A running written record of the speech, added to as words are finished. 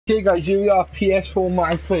Okay guys, here we are, PS4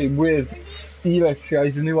 Mindplay with ELEX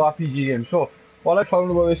guys, the new RPG game. So, what I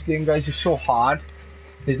found about this game guys is so hard,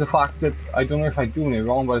 is the fact that, I don't know if I'm doing it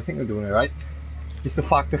wrong, but I think I'm doing it right. It's the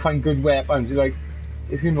fact to find good weapons. Like,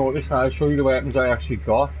 if you notice now, I'll show you the weapons I actually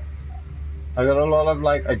got. I got a lot of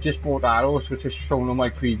I just bought arrows, which is shown on my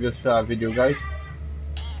previous video guys.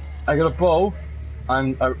 I got a bow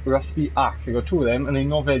and a rusty axe. I got two of them and they're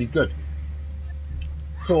not very good.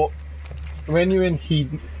 So, when you're in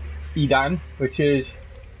Edan, which you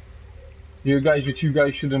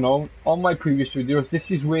guys should have known, on my previous videos, this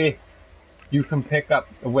is where you can pick up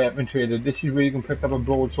a weapon trader. This is where you can pick up a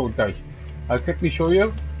broadsword guys. I'll quickly show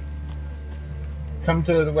you. Come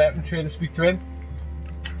to the weapon trader, speak to him.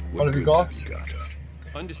 What have you got?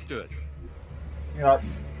 Understood. Yeah,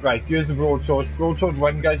 right, here's the broadsword. Broadsword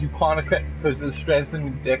 1 guys, you can't equip because the strength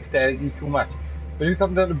and dexterity is too much. But you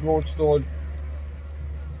come down to broadsword,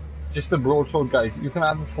 just the broadsword guys, you can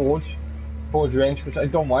have a forge range, which I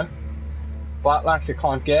don't want. Battle axe I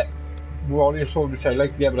can't get. Warrior sword, which I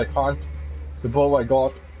like to get, but I can't. The bow I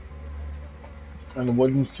got. And the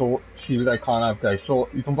wooden sword shield I can't have guys. So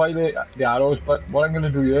you can buy the arrows, but what I'm going to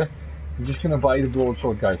do here, I'm just going to buy the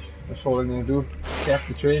broadsword guys. That's all I'm going to do. Check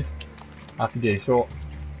the trade. Happy day. So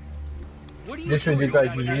this video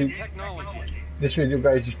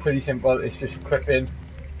guys is pretty simple. It's just equipping,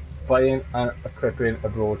 buying and equipping a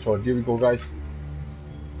broadsword. Here we go guys.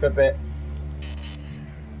 Equip it.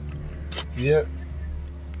 Yeah.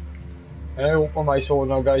 And I open my sword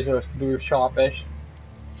now guys. It has to do with sharpish.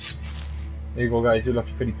 There you go guys, it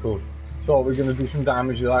looks pretty cool. So we're going to do some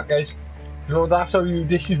damage with that guys. So that's how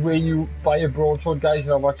this is where you buy a broadsword guys, and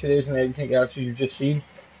how much it is and everything else you've just seen.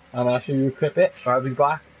 And that's how you equip it. I'll be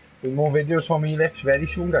back with more videos from ELEX very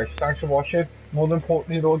soon guys. Thanks for watching. More than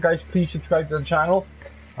importantly though guys, please subscribe to the channel.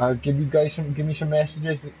 I'll give me some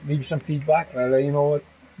messages, leave some feedback, and I'll let you know what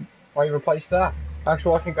my replies to that. Thanks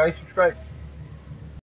for watching guys, subscribe.